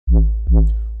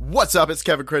What's up? It's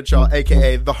Kevin Crenshaw,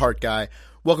 aka The Heart Guy.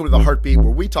 Welcome to The Heartbeat,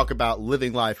 where we talk about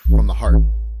living life from the heart.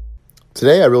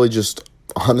 Today, I really just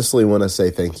honestly want to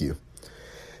say thank you.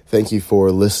 Thank you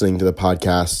for listening to the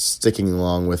podcast, sticking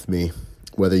along with me.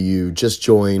 Whether you just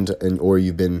joined or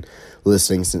you've been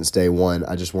listening since day one,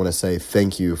 I just want to say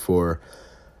thank you for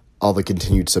all the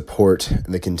continued support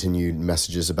and the continued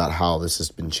messages about how this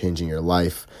has been changing your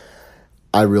life.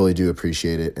 I really do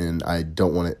appreciate it, and I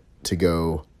don't want it to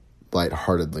go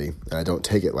lightheartedly, and I don't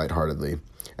take it lightheartedly.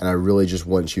 And I really just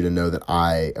want you to know that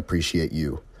I appreciate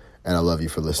you, and I love you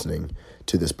for listening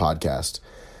to this podcast.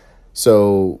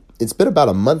 So it's been about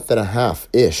a month and a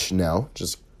half-ish now,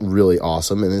 just really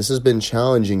awesome. And this has been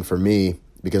challenging for me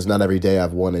because not every day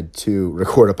I've wanted to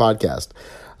record a podcast.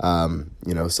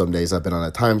 Some days I've been on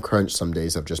a time crunch, some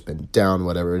days I've just been down,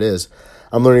 whatever it is.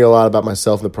 I'm learning a lot about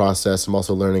myself in the process. I'm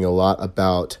also learning a lot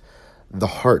about the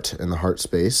heart and the heart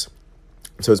space.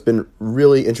 So it's been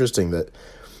really interesting that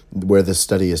where this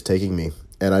study is taking me.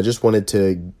 And I just wanted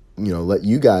to, let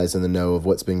you guys in the know of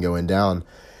what's been going down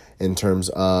in terms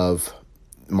of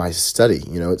my study.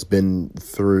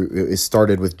 It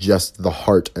started with just the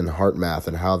heart and heart math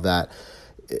and how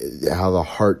the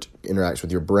heart interacts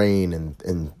with your brain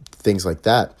and things like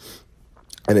that.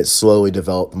 And it slowly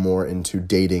developed more into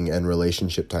dating and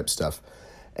relationship type stuff.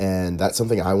 And that's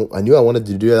something I knew I wanted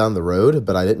to do down the road,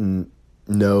 but I didn't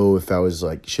know if I was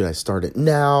like, should I start it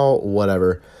now?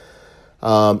 Whatever.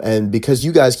 And because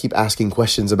you guys keep asking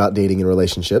questions about dating and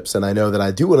relationships, and I know that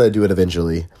I do want to do it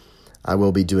eventually, I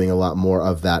will be doing a lot more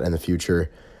of that in the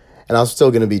future. And I'm still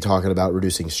going to be talking about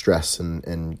reducing stress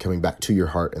and coming back to your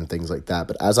heart and things like that.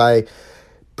 But as I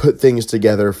put things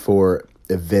together for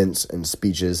events and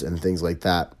speeches and things like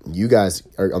that, you guys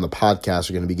are on the podcast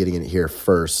are going to be getting it here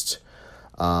first.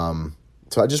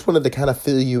 So I just wanted to kind of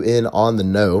fill you in on the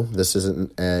know. This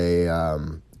isn't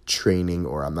a training,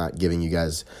 or I'm not giving you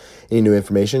guys any new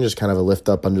information, just kind of a lift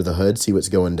up under the hood, see what's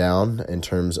going down in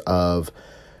terms of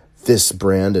this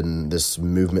brand and this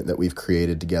movement that we've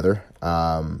created together,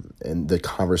 and the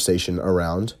conversation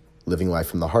around living life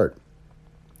from the heart.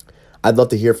 I'd love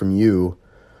to hear from you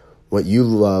what you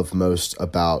love most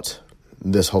about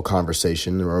this whole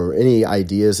conversation, or any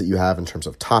ideas that you have in terms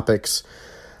of topics,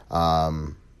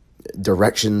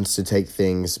 directions to take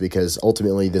things, because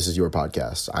ultimately this is your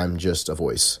podcast. I'm just a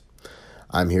voice.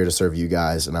 I'm here to serve you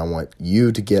guys, and I want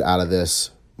you to get out of this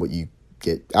what you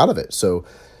get out of it. So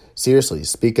seriously,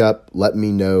 speak up. Let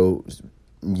me know.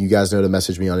 You guys know to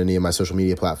message me on any of my social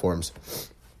media platforms.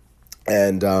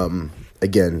 And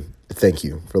again, thank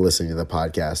you for listening to the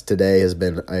podcast. Today has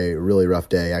been a really rough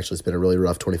day. Actually, it's been a really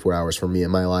rough 24 hours for me in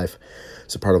my life.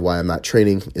 So part of why I'm not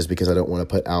training is because I don't want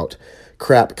to put out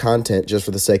crap content just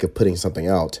for the sake of putting something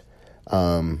out.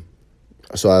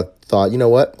 So I thought, you know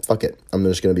what? Fuck it. I'm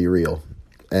just going to be real.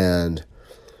 And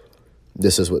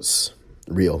this is what's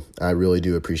real. I really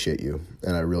do appreciate you.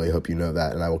 And I really hope you know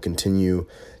that. And I will continue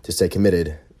to stay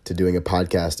committed to doing a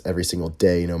podcast every single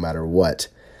day, no matter what.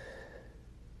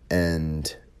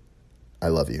 And I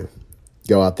love you.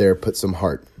 Go out there, put some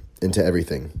heart into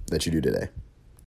everything that you do today.